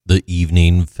The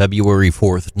evening, February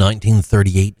 4th,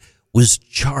 1938, was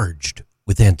charged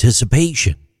with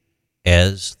anticipation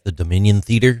as the Dominion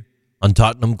Theatre on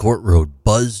Tottenham Court Road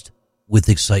buzzed with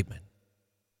excitement.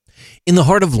 In the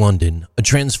heart of London, a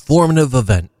transformative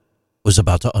event was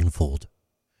about to unfold.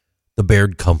 The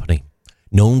Baird Company,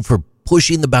 known for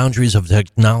pushing the boundaries of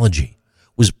technology,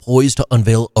 was poised to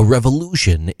unveil a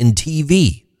revolution in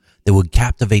TV that would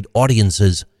captivate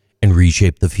audiences and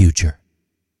reshape the future.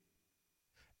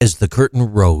 As the curtain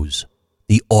rose,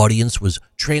 the audience was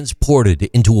transported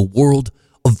into a world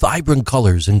of vibrant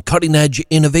colors and cutting-edge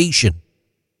innovation.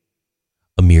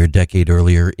 A mere decade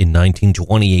earlier, in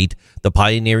 1928, the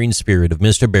pioneering spirit of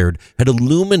Mr. Baird had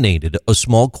illuminated a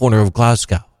small corner of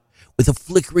Glasgow with a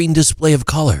flickering display of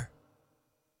color,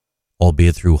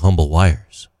 albeit through humble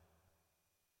wires.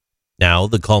 Now,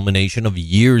 the culmination of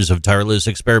years of tireless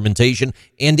experimentation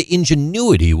and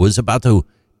ingenuity was about to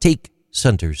take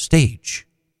center stage.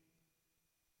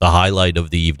 The highlight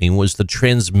of the evening was the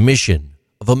transmission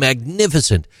of a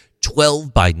magnificent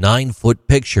 12 by 9 foot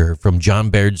picture from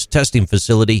John Baird's testing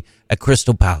facility at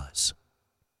Crystal Palace.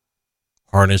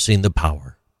 Harnessing the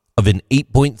power of an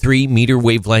 8.3 meter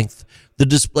wavelength, the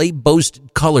display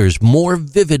boasted colors more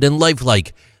vivid and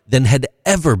lifelike than had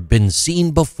ever been seen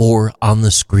before on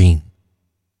the screen.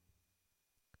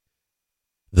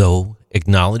 Though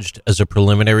acknowledged as a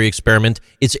preliminary experiment,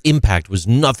 its impact was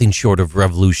nothing short of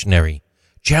revolutionary,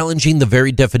 challenging the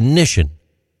very definition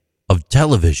of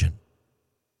television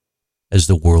as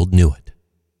the world knew it.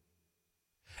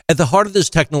 At the heart of this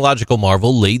technological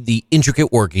marvel lay the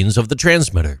intricate workings of the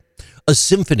transmitter, a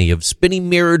symphony of spinning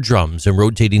mirror drums and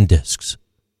rotating discs.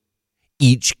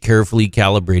 Each carefully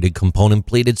calibrated component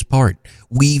played its part,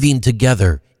 weaving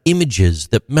together images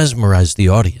that mesmerized the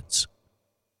audience.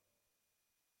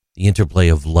 The interplay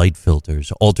of light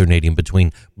filters alternating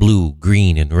between blue,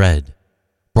 green, and red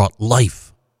brought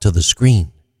life to the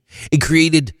screen. It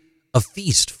created a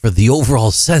feast for the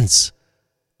overall sense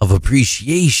of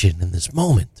appreciation in this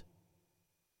moment.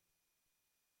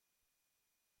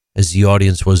 As the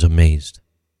audience was amazed,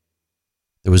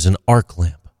 there was an arc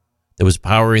lamp that was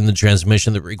powering the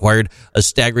transmission that required a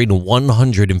staggering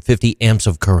 150 amps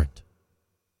of current.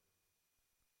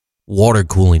 Water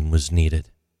cooling was needed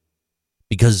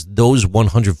because those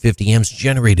 150 amps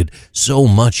generated so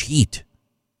much heat.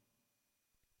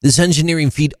 This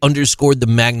engineering feat underscored the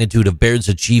magnitude of Baird's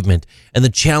achievement and the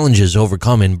challenges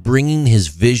overcome in bringing his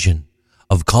vision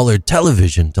of color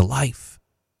television to life.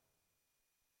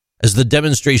 As the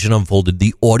demonstration unfolded,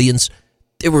 the audience,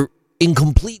 they were in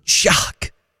complete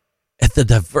shock at the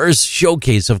diverse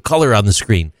showcase of color on the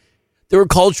screen. There were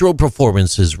cultural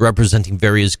performances representing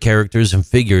various characters and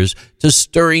figures to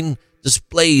stirring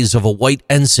displays of a white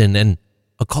ensign and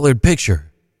a colored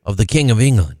picture of the King of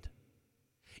England.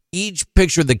 Each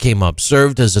picture that came up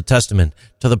served as a testament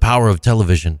to the power of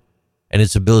television and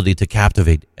its ability to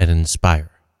captivate and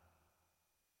inspire.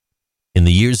 In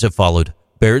the years that followed,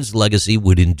 Baird's legacy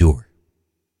would endure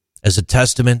as a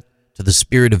testament to the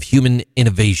spirit of human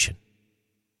innovation.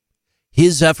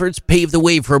 His efforts paved the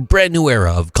way for a brand new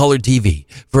era of color TV,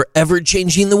 forever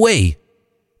changing the way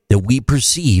that we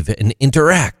perceive and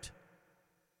interact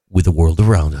with the world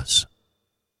around us.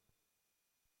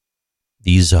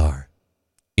 These are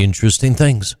Interesting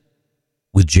Things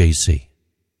with JC.